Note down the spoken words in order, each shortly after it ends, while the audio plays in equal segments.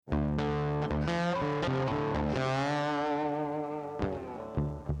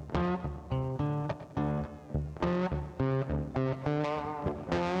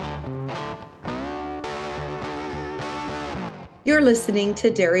You're listening to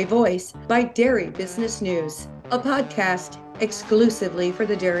Dairy Voice by Dairy Business News, a podcast exclusively for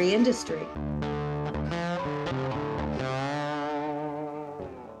the dairy industry.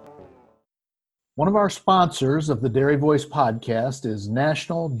 One of our sponsors of the Dairy Voice podcast is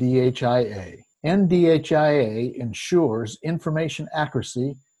National DHIA. NDHIA ensures information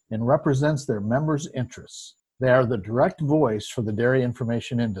accuracy and represents their members' interests. They are the direct voice for the dairy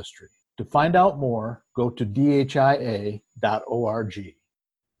information industry. To find out more, go to dhia.org.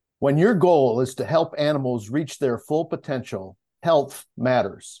 When your goal is to help animals reach their full potential, health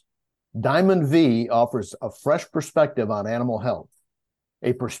matters. Diamond V offers a fresh perspective on animal health,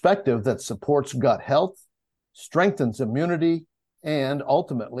 a perspective that supports gut health, strengthens immunity, and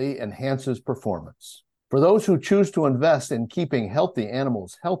ultimately enhances performance. For those who choose to invest in keeping healthy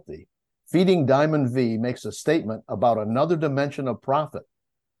animals healthy, Feeding Diamond V makes a statement about another dimension of profit,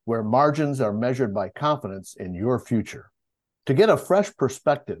 where margins are measured by confidence in your future. To get a fresh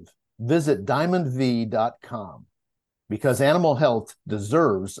perspective, visit diamondv.com, because animal health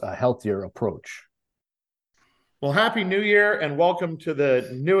deserves a healthier approach. Well, Happy New Year and welcome to the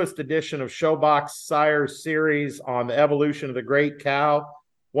newest edition of Showbox Sires series on the evolution of the great cow.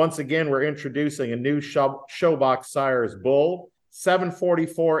 Once again, we're introducing a new Showbox Sires bull,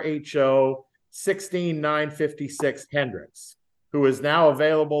 744 HO 16956 Hendrix, who is now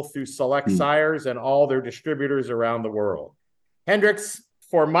available through Select Sires and all their distributors around the world. Hendrix,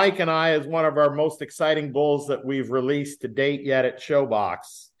 for Mike and I, is one of our most exciting bulls that we've released to date yet at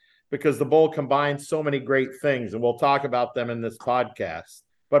Showbox, because the bull combines so many great things, and we'll talk about them in this podcast.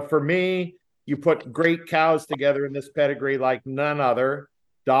 But for me, you put great cows together in this pedigree like none other.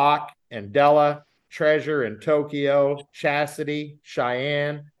 Doc and Della, Treasure and Tokyo, Chastity,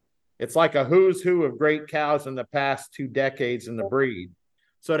 Cheyenne. It's like a who's who of great cows in the past 2 decades in the breed.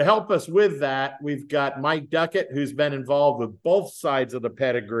 So to help us with that, we've got Mike Duckett, who's been involved with both sides of the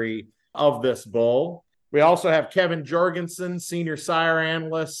pedigree of this bull. We also have Kevin Jorgensen, Senior Sire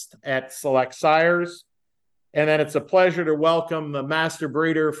Analyst at Select Sires. And then it's a pleasure to welcome the master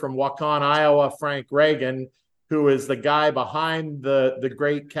breeder from Waukon, Iowa, Frank Regan, who is the guy behind the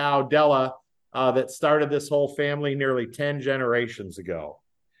great cow Della that started this whole family nearly 10 generations ago.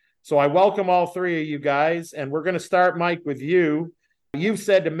 So I welcome all three of you guys, and we're going to start, Mike, with you. You've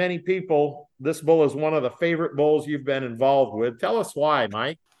said to many people this bull is one of the favorite bulls you've been involved with. Tell us why,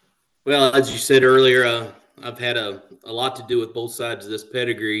 Mike. Well, as you said earlier, I've had a lot to do with both sides of this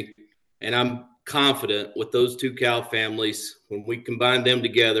pedigree, and I'm confident with those two cow families, when we combine them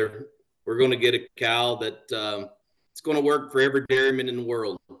together, we're going to get a cow that it's going to work for every dairyman in the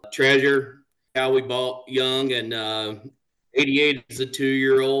world. Treasure, cow we bought young, and 88 is a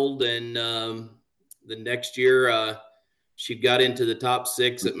 2-year-old, and the next year she got into the top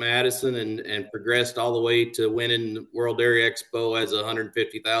 6 at Madison and progressed all the way to winning the World Dairy Expo as a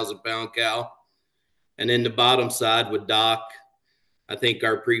 150,000-pound cow. And then the bottom side with Doc, I think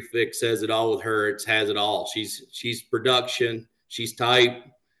our prefix says it all with her. It has it all. She's production. She's type,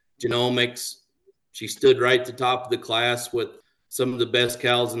 genomics. She stood right at the top of the class with some of the best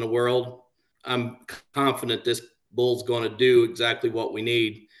cows in the world. I'm confident this bull's going to do exactly what we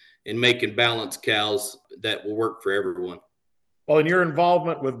need in making balanced cows that will work for everyone. Well, in your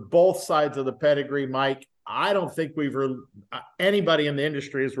involvement with both sides of the pedigree, Mike, I don't think anybody in the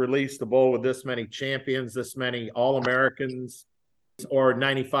industry has released a bull with this many champions, this many All-Americans, or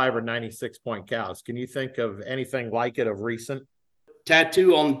 95 or 96 point cows. Can you think of anything like it of recent?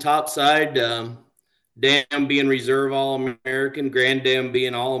 Tattoo on the top side, Dam being reserve All-American, Grand Dam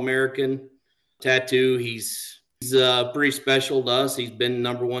being All-American. Tattoo, he's pretty special to us. He's been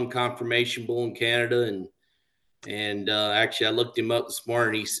 #1 confirmation bull in Canada, and actually I looked him up this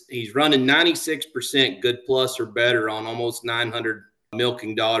morning. He's running 96% good plus or better on almost 900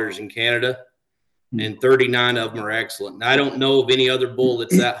 milking daughters in Canada, and 39 of them are excellent. And I don't know of any other bull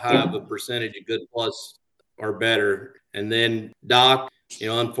that's that high of a percentage of good plus or better. And then Doc,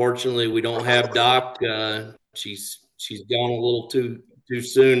 unfortunately we don't have Doc. She's gone a little too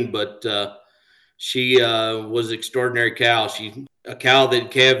soon, but she was an extraordinary cow. She's a cow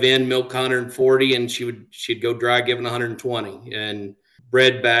that calve in, milk 140, and she'd go dry giving 120, and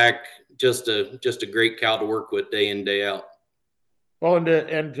bred back. Just a great cow to work with day in, day out. Well,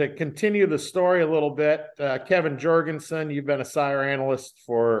 and to continue the story a little bit, Kevin Jorgensen, you've been a sire analyst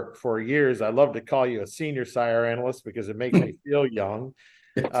for years. I love to call you a senior sire analyst because it makes me feel young.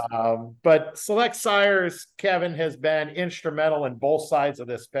 But Select Sires, Kevin, has been instrumental in both sides of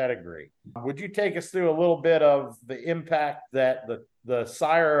this pedigree. Would you take us through a little bit of the impact that the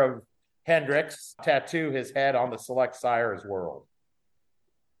sire of Hendrix, Tattoo, has had on the Select Sires world?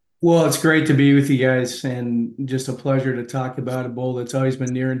 Well, it's great to be with you guys and just a pleasure to talk about a bull that's always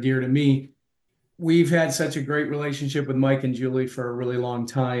been near and dear to me. We've had such a great relationship with Mike and Julie for a really long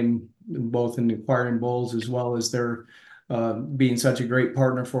time, both in acquiring bulls as well as their being such a great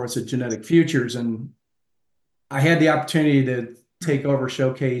partner for us at Genetic Futures. And I had the opportunity to take over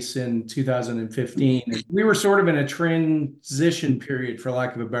Showcase in 2015. And we were sort of in a transition period, for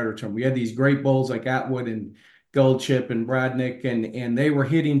lack of a better term. We had these great bulls like Atwood and Goldchip and Bradnick, and they were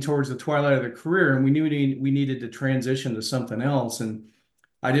hitting towards the twilight of their career, and we knew we needed to transition to something else. And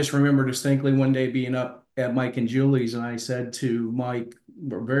I just remember distinctly one day being up at Mike and Julie's, and I said to Mike,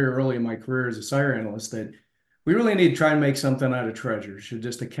 very early in my career as a sire analyst, that we really need to try and make something out of Treasures.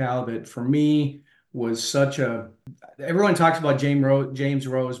 Just a cow that, for me, was such a. Everyone talks about James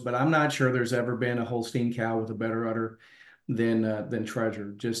Rose, but I'm not sure there's ever been a Holstein cow with a better udder than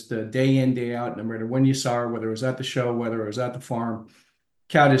Treasure. Just day in, day out, no matter when you saw her, whether it was at the show, whether it was at the farm.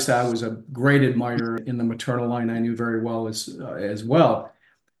 Cow just I was a great admirer in the maternal line. I knew very well as well.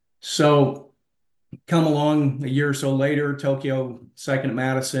 So come along a year or so later, Tokyo, second at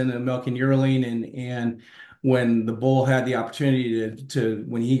Madison, and milking yearling, and when the bull had the opportunity to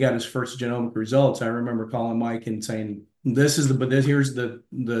when he got his first genomic results, I remember calling Mike and saying, here's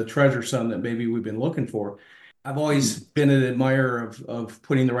the treasure son that maybe we've been looking for. I've always been an admirer of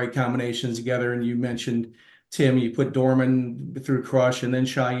putting the right combinations together. And you mentioned, Tim, you put Dorman through Crush and then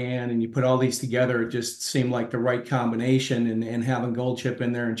Cheyenne, and you put all these together. It just seemed like the right combination, and having Goldchip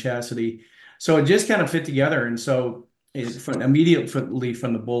in there and Chastity. So it just kind of fit together. And so immediately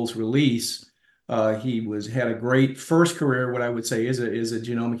from the bull's release, he had a great first career, what I would say is a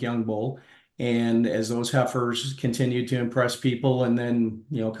genomic young bull. And as those heifers continued to impress people, and then,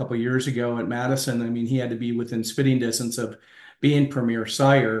 a couple of years ago at Madison, I mean, he had to be within spitting distance of being premier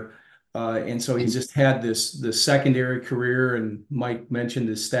sire. And so he's just had this secondary career, and Mike mentioned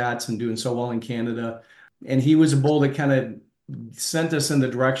his stats and doing so well in Canada. And he was a bull that kind of sent us in the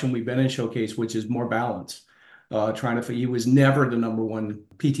direction we've been in Showcase, which is more balance. He was never the number one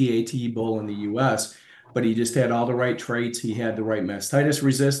PTAT bull in the U.S., but he just had all the right traits. He had the right mastitis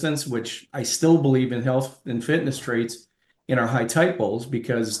resistance, which I still believe in health and fitness traits in our high type bulls,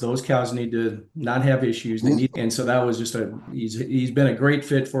 because those cows need to not have issues. And so that was just he's been a great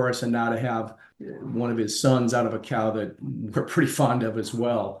fit for us, and now to have one of his sons out of a cow that we're pretty fond of as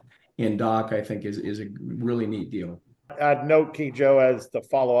well in Doc, I think is a really neat deal. I'd note, Key Joe, as to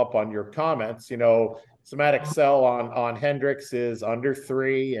follow up on your comments, somatic cell on Hendrix is under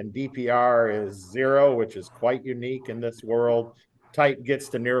 3 and DPR is 0, which is quite unique in this world. Type gets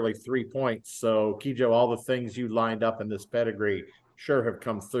to nearly 3 points. So, Kijo, all the things you lined up in this pedigree sure have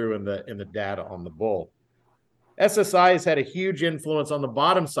come through in the data on the bull. SSI has had a huge influence on the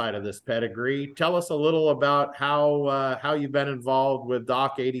bottom side of this pedigree. Tell us a little about how you've been involved with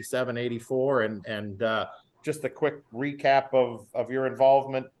Doc 87, 84, and just a quick recap of your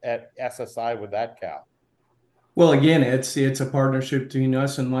involvement at SSI with that cow. Well, again, it's a partnership between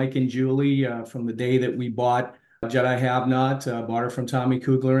us and Mike and Julie from the day that we bought Jedi Have-Not. Bought her from Tommy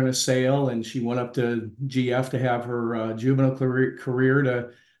Kugler in a sale, and she went up to GF to have her juvenile career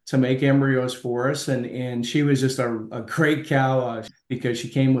to make embryos for us. And she was just a great cow because she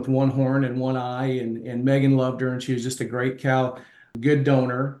came with one horn and one eye, and Megan loved her, and she was just a great cow, good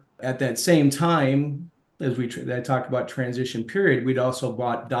donor. At that same time, as I talked about transition period, we'd also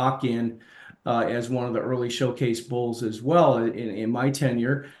brought Doc in as one of the early Showcase bulls as well in my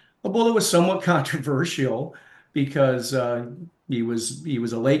tenure. A bull that was somewhat controversial because he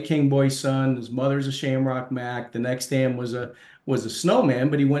was a late King Boy son. His mother's a Shamrock Mac. The next dam was a Snowman,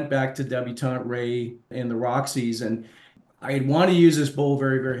 but he went back to Debutante Ray and the Roxys. And I had wanted to use this bull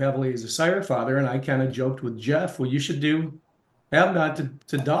very, very heavily as a sire father, and I kind of joked with Jeff, well, you should do Have-Not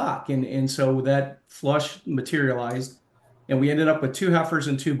to Doc. And so that flush materialized, and we ended up with 2 heifers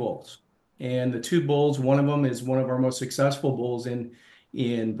and 2 bulls. And the 2 bulls, one of them is one of our most successful bulls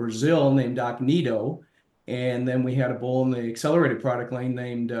in Brazil named Doc Nido. And then we had a bull in the accelerated product line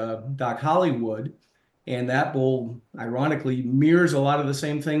named Doc Hollywood. And that bull, ironically, mirrors a lot of the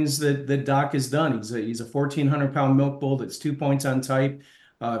same things that Doc has done. He's a 1,400-pound milk bull that's 2 points on type,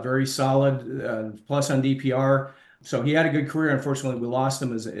 very solid, plus on DPR. So he had a good career. Unfortunately, we lost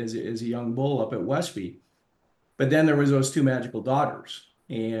him as a young bull up at Westby. But then there was those 2 magical daughters.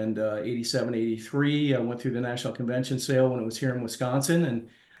 And 87, 83, I went through the National Convention sale when it was here in Wisconsin, and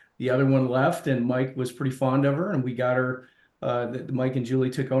the other one left, and Mike was pretty fond of her, and we got her. Mike and Julie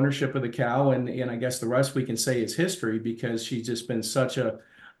took ownership of the cow, and I guess the rest we can say is history, because she's just been such a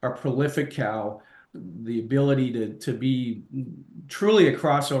prolific cow, the ability to be truly a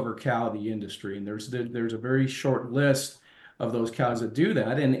crossover cow of the industry. And there's a very short list of those cows that do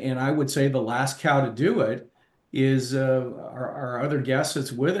that. And I would say the last cow to do it is our other guest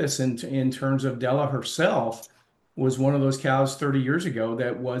that's with us in terms of Della herself was one of those cows 30 years ago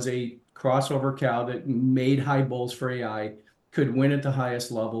that was a crossover cow that made high bulls for AI, could win at the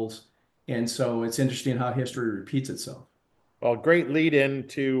highest levels. And so it's interesting how history repeats itself. Well, great lead in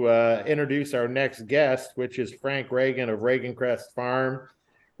to introduce our next guest, which is Frank Regan of Regan Crest Farm.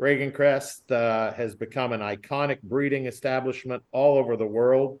 Regan Crest has become an iconic breeding establishment all over the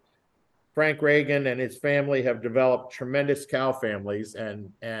world. Frank Regan and his family have developed tremendous cow families,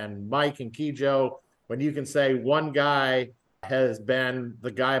 and Mike and Kijo, when you can say one guy has been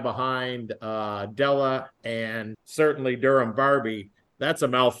the guy behind Della and certainly Durham Barbie, that's a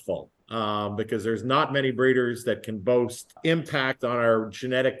mouthful. Because there's not many breeders that can boast impact on our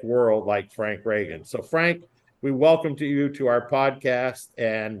genetic world like Frank Regan. So Frank, we welcome you to our podcast,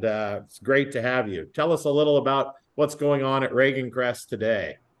 and it's great to have you. Tell us a little about what's going on at Regan Crest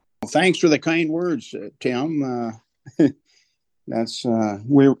today. Well, thanks for the kind words, Tim. That's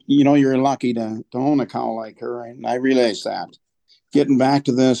you're lucky to own a cow like her, and I realize that. Getting back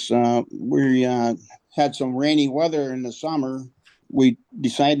to this, we had some rainy weather in the summer. We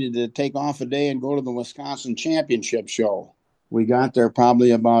decided to take off a day and go to the Wisconsin Championship show. We got there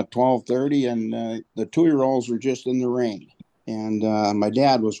probably about 12:30, and the 2-year-olds were just in the ring. And my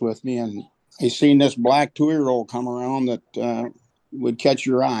dad was with me, and I seen this black 2-year-old come around that would catch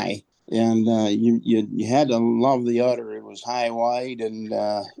your eye. And you had to love the udder. It was high, wide, and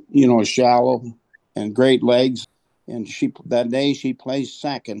shallow, and great legs. And that day she placed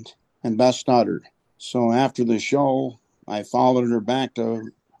second and best udder. So after the show, I followed her back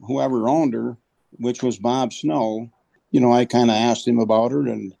to whoever owned her, which was Bob Snow. I kind of asked him about her,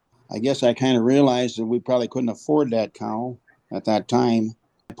 and I guess I kind of realized that we probably couldn't afford that cow at that time.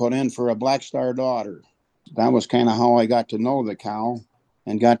 I put in for a Black Star daughter. That was kind of how I got to know the cow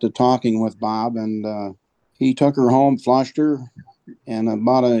and got to talking with Bob, and he took her home, flushed her, and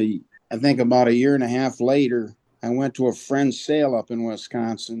about a year and a half later, I went to a friend's sale up in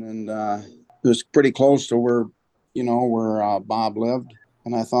Wisconsin, and it was pretty close to where Bob lived.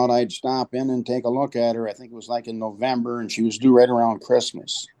 And I thought I'd stop in and take a look at her. I think it was like in November, and she was due right around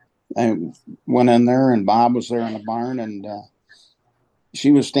Christmas. I went in there, and Bob was there in the barn, and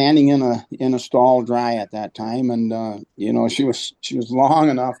she was standing in a stall dry at that time. And, she was long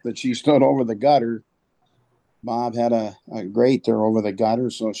enough that she stood over the gutter. Bob had a grate there over the gutter,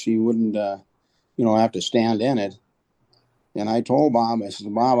 so she wouldn't, have to stand in it. And I told Bob, I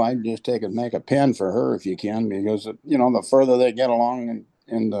said, Bob, I'd just make a pen for her if you can, because, the further they get along and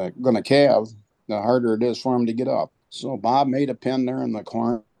going to calve, the harder it is for them to get up. So Bob made a pen there in the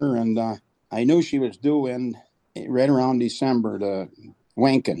corner, and I knew she was due in right around December to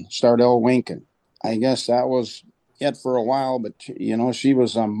start winking. I guess that was it for a while, but, she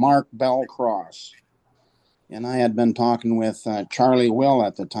was a Mark Bell cross. And I had been talking with Charlie Will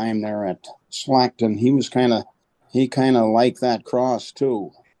at the time there at Select, and he kind of liked that cross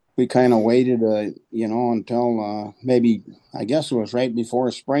too. We kind of waited, until maybe, I guess it was right before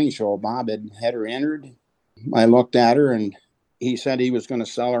spring show. Bob had her entered. I looked at her, and he said he was going to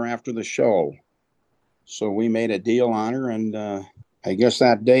sell her after the show. So we made a deal on her, and I guess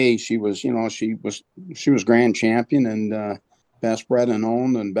that day she was grand champion and best bred and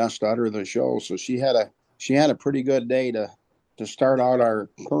owned and best udder of the show. So she had a pretty good day to start out our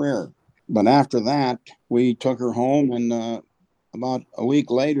career. But after that, we took her home, and about a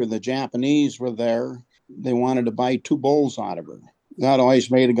week later, the Japanese were there. They wanted to buy 2 bulls out of her. That always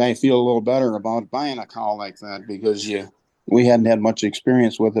made a guy feel a little better about buying a cow like that, because we hadn't had much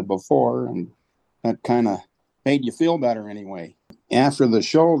experience with it before, and that kind of made you feel better anyway. After the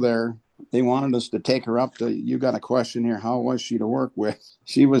show there, they wanted us to take her up to, you got a question here, how was she to work with?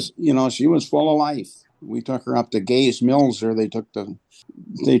 She was full of life. We took her up to Gay's Mills there. They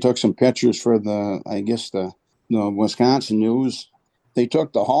took some pictures for the Wisconsin News. They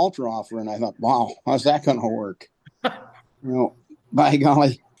took the halter off her, and I thought, wow, how's that going to work? By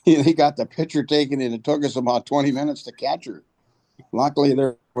golly, he got the picture taken, and it took us about 20 minutes to catch her. Luckily,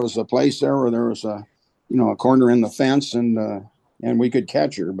 there was a place there where there was a corner in the fence, and we could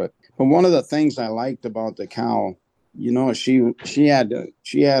catch her. But one of the things I liked about the cow, she had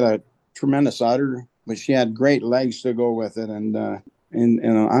a tremendous udder, but she had great legs to go with it, and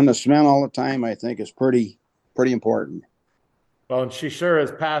on the smell all the time, I think is pretty important. Well, and she sure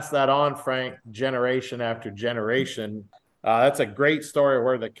has passed that on, Frank, generation after generation. That's a great story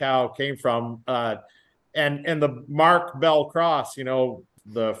where the cow came from. And the Mark Bell cross,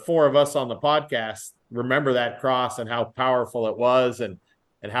 the 4 of us on the podcast remember that cross and how powerful it was, and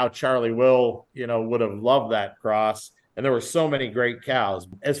how Charlie Will, would have loved that cross. and there were so many great cows.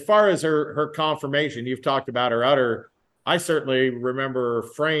 As far as her conformation, you've talked about her udder. I certainly remember her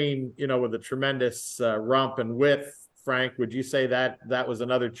frame, with a tremendous rump and width. Frank, would you say that was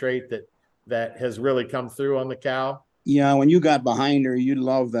another trait that has really come through on the cow? Yeah, when you got behind her, you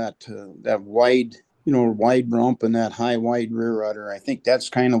love that wide, wide rump and that high wide rear udder. I think that's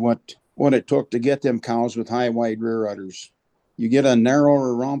kind of what it took to get them cows with high wide rear udders. You get a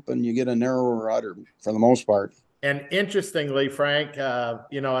narrower rump and you get a narrower udder for the most part. And interestingly, Frank,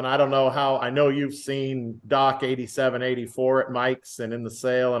 and I don't know I know you've seen Doc 87, 84 at Mike's and in the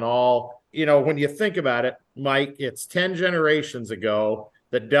sale and all. When you think about it, Mike, it's 10 generations ago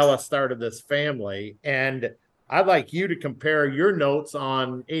that Della started this family. And I'd like you to compare your notes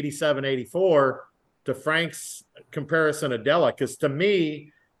on 87, 84 to Frank's comparison of Della. Because to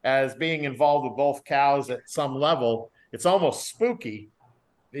me, as being involved with both cows at some level, it's almost spooky,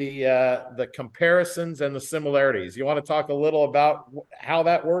 the comparisons and the similarities. You want to talk a little about how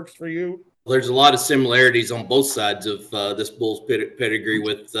that works for you? There's a lot of similarities on both sides of this bull's pedigree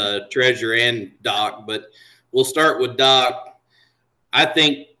with Treasure and Doc, but we'll start with Doc. I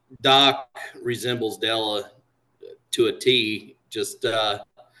think Doc resembles Della to a T. Just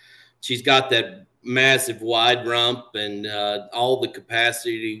she's got that massive wide rump and all the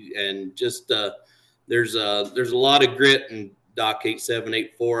capacity, and just there's a lot of grit in Doc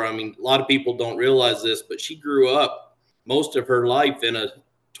 8784. I mean, a lot of people don't realize this, but she grew up most of her life in a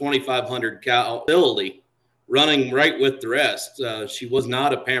 2,500 cow facility, running right with the rest. She was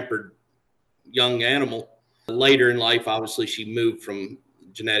not a pampered young animal. Later in life, obviously, she moved from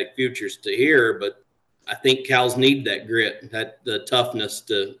Genetic Futures to here, but I think cows need that grit, the toughness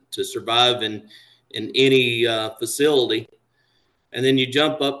to survive in any facility. And then you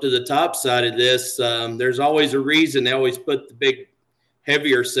jump up to the top side of this. There's always a reason they always put the big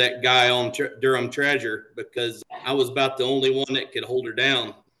heavier set guy on Durham Treasure, because I was about the only one that could hold her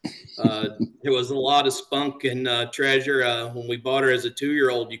down. There was a lot of spunk in Treasure. When we bought her as a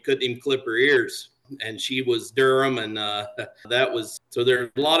 2-year-old, you couldn't even clip her ears. And she was Durham, and so there's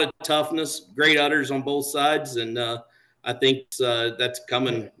a lot of toughness, great udders on both sides. And I think that's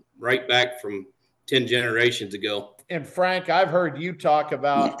coming right back from 10 generations ago. And Frank, I've heard you talk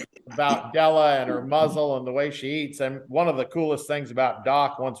about Della and her muzzle and the way she eats. And one of the coolest things about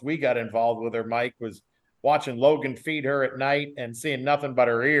Doc, once we got involved with her, Mike, was watching Logan feed her at night and seeing nothing but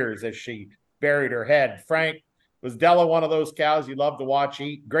her ears as she buried her head. Frank, was Della one of those cows you love to watch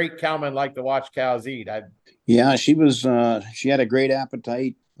eat? Great cowmen like to watch cows eat. Yeah, she was. She had a great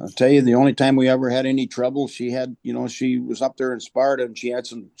appetite. I'll tell you, the only time we ever had any trouble, she was up there in Sparta, and she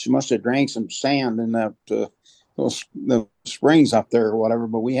must have drank some sand in that the springs up there or whatever.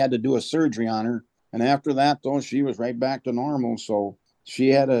 But we had to do a surgery on her, and after that, though, she was right back to normal. So she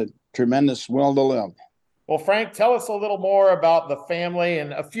had a tremendous will to live. Well, Frank, tell us a little more about the family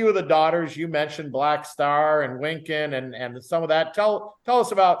and a few of the daughters. You mentioned Black Star and Winkin and some of that. Tell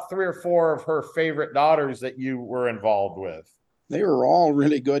us about 3 or 4 of her favorite daughters that you were involved with. They were all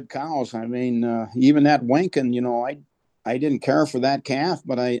really good cows. I mean, even that Winkin, I didn't care for that calf,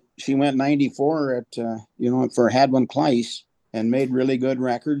 but she went 94 at for Hadwin Kleiss and made really good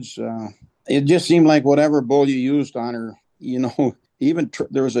records. It just seemed like whatever bull you used on her, even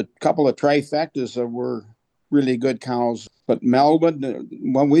there was a couple of trifectas that were really good cows. But Melwood,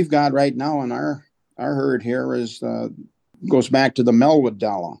 what we've got right now in our herd here goes back to the Melwood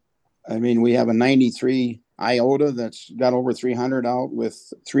Della. I mean, we have a 93 Iota that's got over 300 out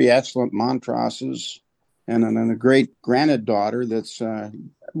with 3 excellent Montroses, and then a great Granite daughter that's a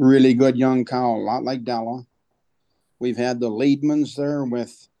really good young cow, a lot like Della. We've had the Leadmans there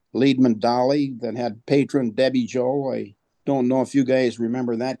with Leadman Dolly that had patron Debbie Joe. I don't know if you guys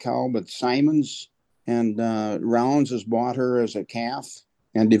remember that cow, but Simons and Rounds has bought her as a calf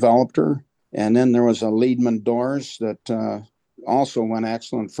and developed her. And then there was a Leadman Doris that also went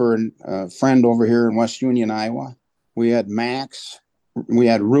excellent for a friend over here in West Union, Iowa. We had Max, we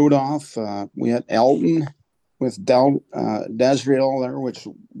had Rudolph, we had Elton with Desriel there, which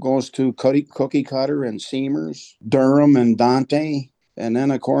goes to Cookie Cutter and Seamers, Durham and Dante. And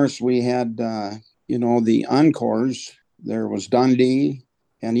then, of course, we had, the Encores. There was Dundee,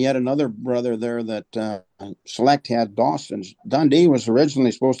 and he had another brother there that Select had, Dawson. Dundee was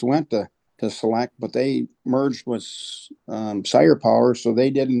originally supposed to went to Select, but they merged with Sire Power, so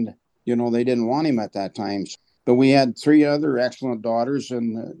they didn't want him at that time. But we had 3 other excellent daughters,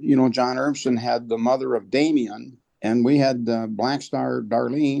 and John Erbson had the mother of Damien, and we had Black Star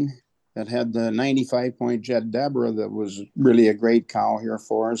Darlene that had the 95-point Jet Deborah that was really a great cow here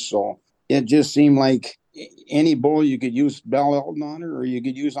for us. So it just seemed like any bull you could use Belle Elton on her, or you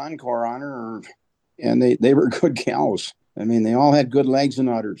could use Encore on her, or and they were good cows. I mean, they all had good legs and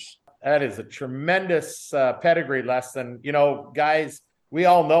udders. That is a tremendous pedigree lesson. You know, guys, we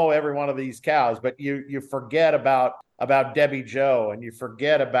all know every one of these cows, but you forget about Debbie Joe, and you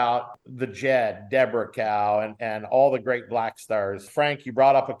forget about the Jed, Deborah cow, and all the great black stars. Frank, you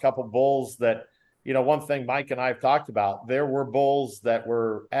brought up a couple bulls that, you know, one thing Mike and I have talked about, there were bulls that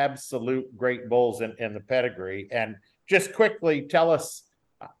were absolute great bulls in the pedigree. And just quickly tell us,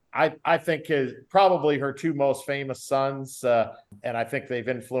 I think is probably her two most famous sons, and I think they've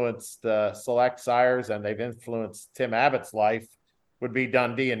influenced select sires, and they've influenced Tim Abbott's life, would be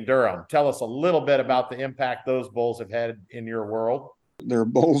Dundee and Durham. Tell us a little bit about the impact those bulls have had in your world. They're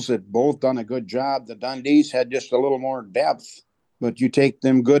bulls that both done a good job. The Dundees had just a little more depth, but you take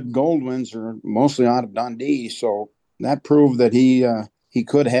them good Goldwins are mostly out of Dundee, so that proved that he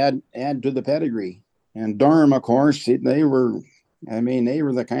could add to the pedigree. And Durham, of course, they were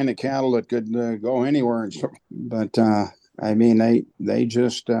the kind of cattle that could go anywhere. And so, but I mean, they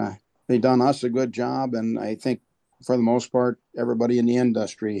done us a good job, and I think for the most part, everybody in the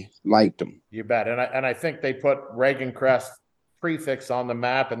industry liked them. You bet. And I think they put Reagan Crest prefix on the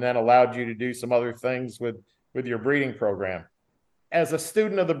map and then allowed you to do some other things with your breeding program. As a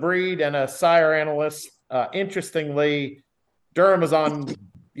student of the breed and a sire analyst, interestingly, Durham is on,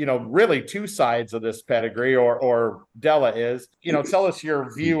 you know, really two sides of this pedigree, or Della is. You know, tell us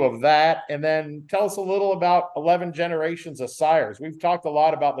your view of that, and then tell us a little about 11 generations of sires. We've talked a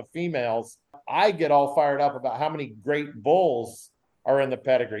lot about the females. I get all fired up about how many great bulls are in the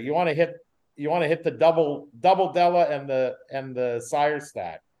pedigree. You want to hit the double Della and the sire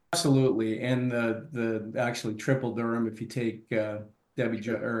stat. Absolutely, and the actually triple Durham if you take Debbie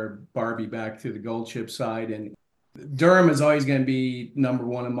or Barbie back to the gold chip side. And Durham is always going to be number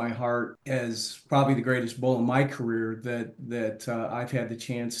one in my heart as probably the greatest bull in my career that I've had the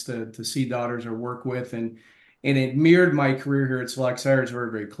chance to see daughters or work with, and it mirrored my career here at Select Sires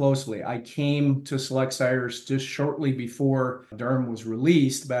very, very closely. I came to Select Sires just shortly before Durham was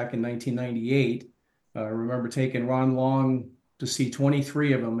released back in 1998. I remember taking Ron Long to see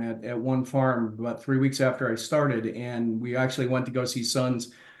 23 of them at one farm about 3 weeks after I started, and we actually went to go see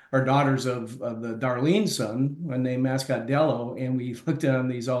daughters of the Darlene son when they mascot Dello, and we looked on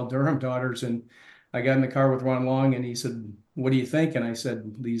these all Durham daughters, and I got in the car with Ron Long, and he said, "What do you think?" And I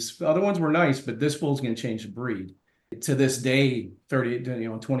said, "These other ones were nice, but this bull's going to change the breed." To this day,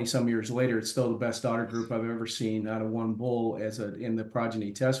 20 some years later, it's still the best daughter group I've ever seen out of one bull in the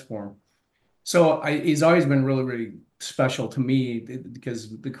progeny test form. So he's always been really, really special to me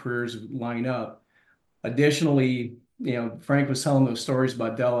because the careers line up. Additionally, you know, Frank was telling those stories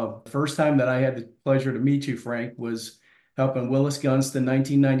about Della. First time that I had the pleasure to meet you, Frank, was helping Willis Gunston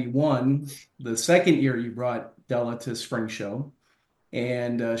 1991, the second year you brought Della to Spring Show.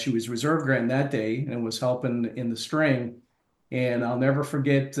 And she was reserve grand that day and was helping in the string. And I'll never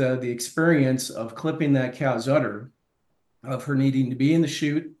forget the experience of clipping that cow's udder, of her needing to be in the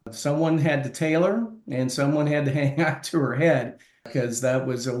chute. Someone had to tail her and someone had to hang on to her head, because that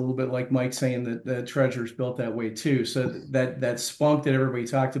was a little bit like Mike saying that the treasure's built that way too. So that spunk that everybody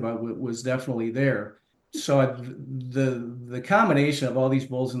talked about was definitely there. So the combination of all these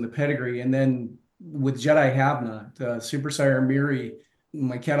bulls in the pedigree, and then with Jedi Have-Not, Super Sire Miri,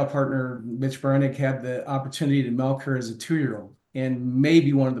 my cattle partner Mitch Brennick had the opportunity to milk her as a 2-year-old, and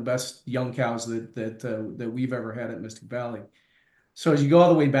maybe one of the best young cows that we've ever had at Mystic Valley. So as you go all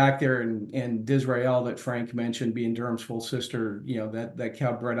the way back there, and Disrael that Frank mentioned being Durham's full sister, you know, that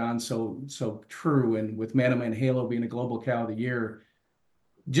cow bred on so true, and with Man Halo being a global cow of the year,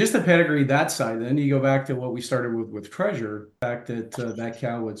 just the pedigree that side. And then you go back to what we started with Treasure, the fact that that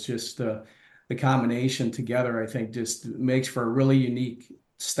cow was just the combination together, I think just makes for a really unique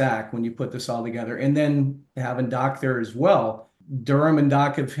stack when you put this all together. And then having Doc there as well. Durham and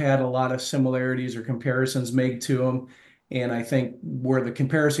Doc have had a lot of similarities or comparisons made to them. And I think where the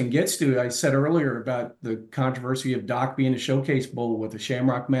comparison gets to, I said earlier about the controversy of Doc being a showcase bull with a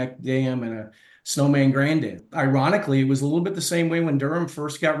Shamrock Mac Dam and a Snowman Grandam. Ironically, it was a little bit the same way when Durham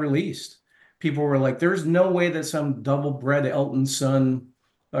first got released. People were like, there's no way that some double-bred Elton son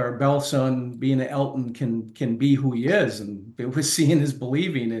or Bell son being an Elton can be who he is. And it was seeing is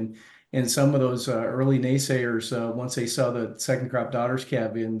believing. And some of those early naysayers, once they saw the second crop daughters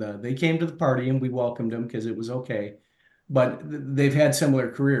calve in, they came to the party and we welcomed them because it was okay. But they've had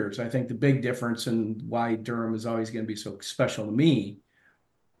similar careers. I think the big difference and why Durham is always going to be so special to me,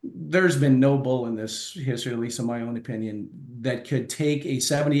 there's been no bull in this history, at least in my own opinion, that could take a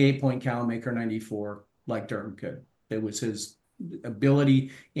 78-point cow and make her 94 like Durham could. It was his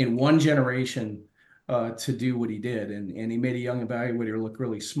ability in one generation to do what he did. And he made a young evaluator look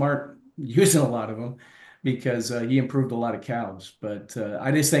really smart using a lot of them because he improved a lot of cows. But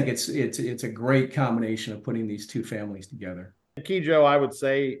I just think it's a great combination of putting these two families together. Joe, I would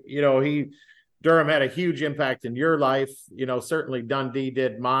say, Durham had a huge impact in your life. Certainly Dundee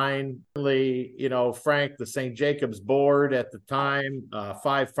did mine. Certainly, Frank, the St. Jacobs board at the time,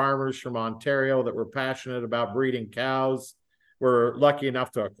 5 farmers from Ontario that were passionate about breeding cows were lucky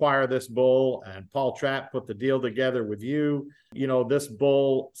enough to acquire this bull, and Paul Trapp put the deal together with you. This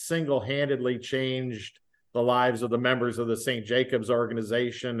bull single-handedly changed the lives of the members of the St. Jacobs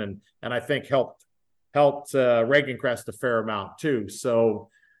organization, and I think helped Regan Crest a fair amount too. So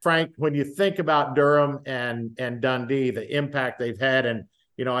Frank, when you think about Durham and Dundee, the impact they've had, and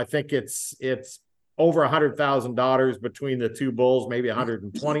I think it's over $100,000 between the two bulls, maybe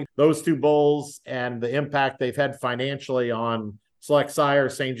 120. Those two bulls and the impact they've had financially on Select Sire,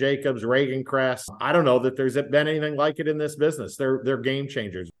 St. Jacobs, Regan Crest. I don't know that there's been anything like it in this business. They're game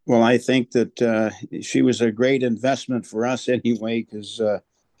changers. Well, I think that she was a great investment for us anyway, because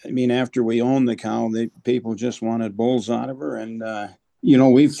after we owned the cow, people just wanted bulls out of her, and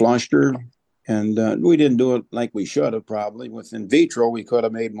we flushed her, and we didn't do it like we should have probably. With in vitro, we could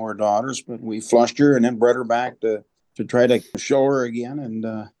have made more daughters, but we flushed her and then bred her back to try to show her again.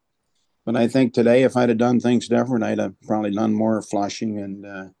 And but I think today, if I'd have done things different, I'd have probably done more flushing.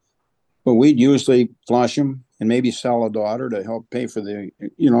 And but we'd usually flush them and maybe sell a daughter to help pay for the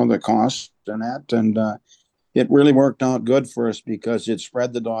the cost and that. And it really worked out good for us because it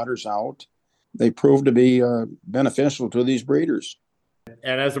spread the daughters out. They proved to be beneficial to these breeders.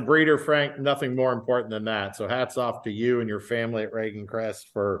 And as a breeder, Frank, nothing more important than that. So hats off to you and your family at Regan Crest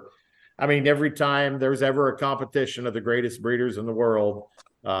for, every time there's ever a competition of the greatest breeders in the world,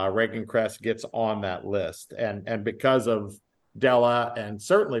 Regan Crest gets on that list. And because of Della, and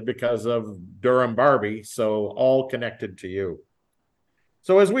certainly because of Durham Barbie, so all connected to you.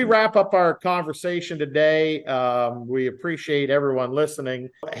 So as we wrap up our conversation today, we appreciate everyone listening.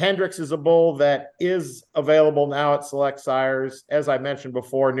 Hendrix is a bull that is available now at Select Sires. As I mentioned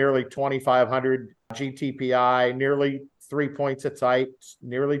before, nearly 2,500 GTPI, nearly 3 points of height,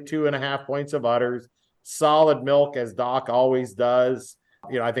 nearly 2.5 points of udders, solid milk as Doc always does.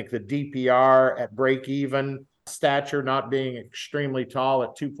 I think the DPR at break even, stature not being extremely tall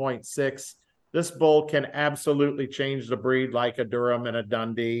at 2.6. This bull can absolutely change the breed like a Durham and a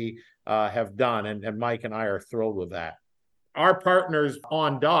Dundee have done. And Mike and I are thrilled with that. Our partners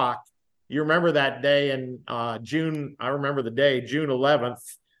on Doc, you remember that day in June, I remember the day, June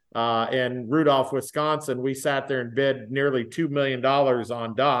 11th in Rudolph, Wisconsin. We sat there and bid nearly $2 million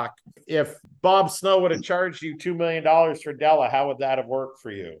on Doc. If Bob Snow would have charged you $2 million for Della, how would that have worked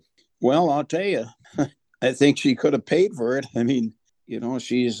for you? Well, I'll tell you, I think she could have paid for it.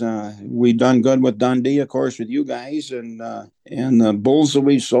 She's we've done good with Dundee, of course, with you guys, and the bulls that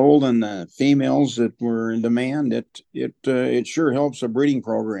we've sold and the females that were in demand. It sure helps a breeding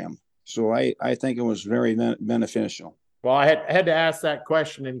program. So I think it was very beneficial. Well, I had to ask that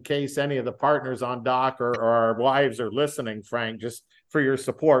question in case any of the partners on Doc or our wives are listening, Frank, just for your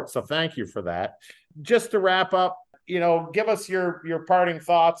support. So thank you for that. Just to wrap up, give us your parting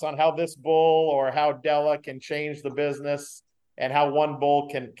thoughts on how this bull or how Della can change the business, and how one bull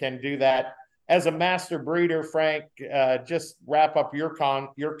can do that. As a master breeder, Frank, just wrap up your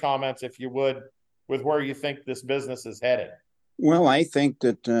comments, if you would, with where you think this business is headed. Well, I think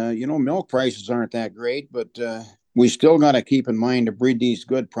that, milk prices aren't that great, but we still got to keep in mind to breed these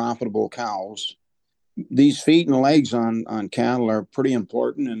good, profitable cows. These feet and legs on cattle are pretty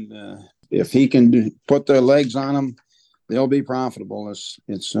important, and if he can put the legs on them, they'll be profitable.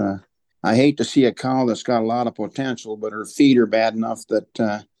 I hate to see a cow that's got a lot of potential, but her feet are bad enough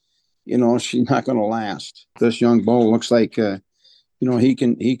that, she's not going to last. This young bull looks like, he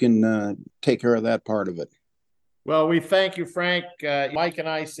can take care of that part of it. Well, we thank you, Frank. Mike and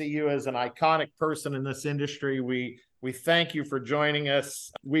I see you as an iconic person in this industry. We thank you for joining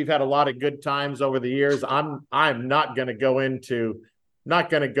us. We've had a lot of good times over the years. I'm not going to go into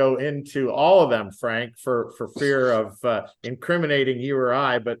all of them, Frank, for fear of incriminating you or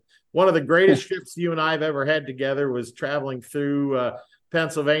I, but one of the greatest trips you and I have ever had together was traveling through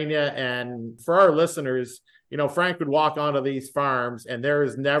Pennsylvania. And for our listeners, Frank would walk onto these farms, and there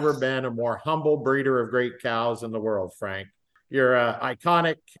has never been a more humble breeder of great cows in the world, Frank. You're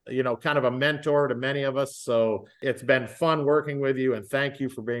iconic, kind of a mentor to many of us. So it's been fun working with you, and thank you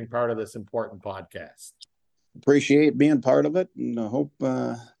for being part of this important podcast. Appreciate being part of it, and I hope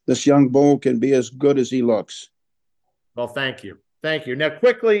this young bull can be as good as he looks. Well, thank you. Thank you. Now,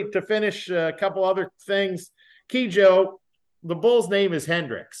 quickly to finish, a couple other things. Joe, the bull's name is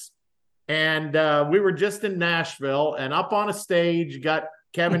Hendrix. And we were just in Nashville, and up on a stage, got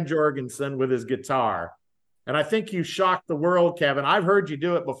Kevin Jorgensen, with his guitar. And I think you shocked the world, Kevin. I've heard you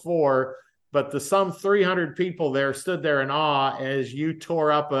do it before, but some 300 people there stood there in awe as you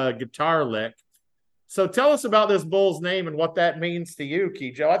tore up a guitar lick. So tell us about this bull's name and what that means to you,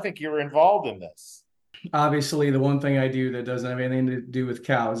 Kijo. I think you were involved in this. Obviously, the one thing I do that doesn't have anything to do with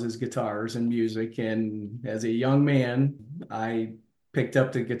cows is guitars and music. And as a young man, I picked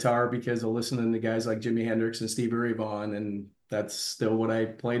up the guitar because of listening to guys like Jimi Hendrix and Stevie Ray Vaughan, and that's still what I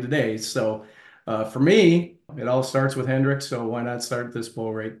play today. So for me, it all starts with Hendrix. So why not start this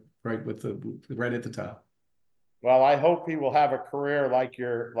bull right at the top? Well, I hope he will have a career like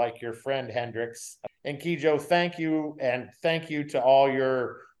your friend Hendrix. And Kijo, thank you, and thank you to all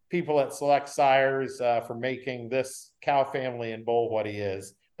your people at Select Sires for making this cow family and bull what he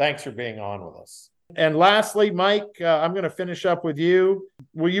is. Thanks for being on with us. And lastly, Mike, I'm going to finish up with you.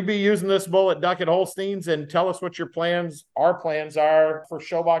 Will you be using this bull at Duckett Holsteins, and tell us what our plans are for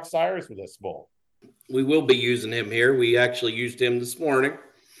Showbox Sires with this bull? We will be using him here. We actually used him this morning.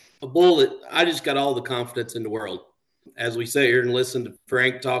 A bull that I just got all the confidence in the world. As we sit here and listen to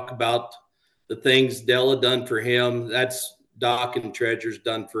Frank talk about the things Della done for him, that's Doc and Treasure's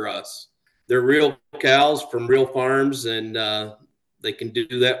done for us. They're real cows from real farms, and they can do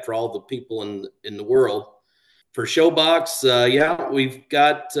that for all the people in the world. For Showbox, we've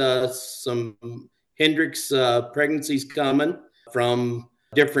got some Hendrix pregnancies coming from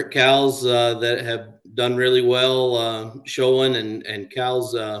different cows that have done really well showing, and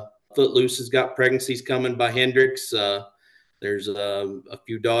cows Footloose has got pregnancies coming by Hendrix. There's a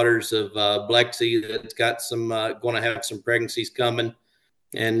few daughters of Blexy that's got some going to have some pregnancies coming,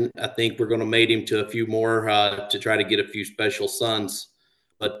 and I think we're going to mate him to a few more to try to get a few special sons.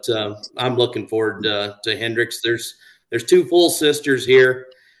 But I'm looking forward to Hendrix. There's two full sisters here,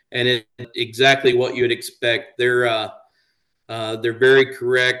 and it's exactly what you would expect. They're very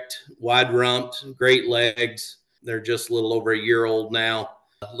correct, wide rumped, great legs. They're just a little over a year old now.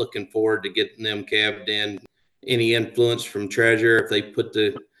 Looking forward to getting them calved in. Any influence from Treasure, if they put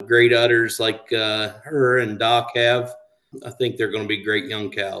the great udders like her and Doc have, I think they're going to be great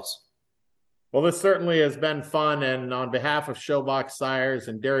young cows. Well, this certainly has been fun. And on behalf of Showbox Sires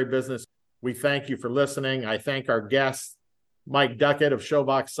and Dairy Business, we thank you for listening. I thank our guests, Mike Duckett of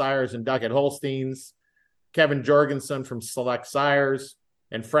Showbox Sires and Duckett Holsteins, Kevin Jorgensen from Select Sires,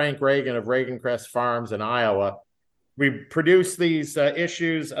 and Frank Regan of Regan Crest Farms in Iowa. We produce these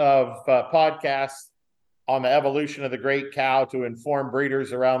issues of podcasts on the evolution of the great cow to inform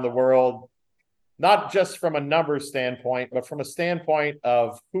breeders around the world, not just from a numbers standpoint, but from a standpoint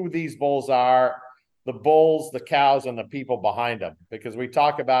of who these bulls are, the bulls, the cows, and the people behind them. Because we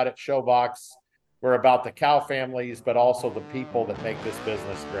talk about it, Showbox, we're about the cow families, but also the people that make this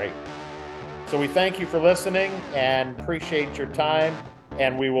business great. So we thank you for listening and appreciate your time.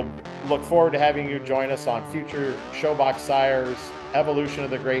 And we will look forward to having you join us on future Showbox Sires Evolution of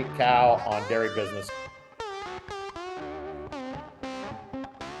the Great Cow on Dairy Business.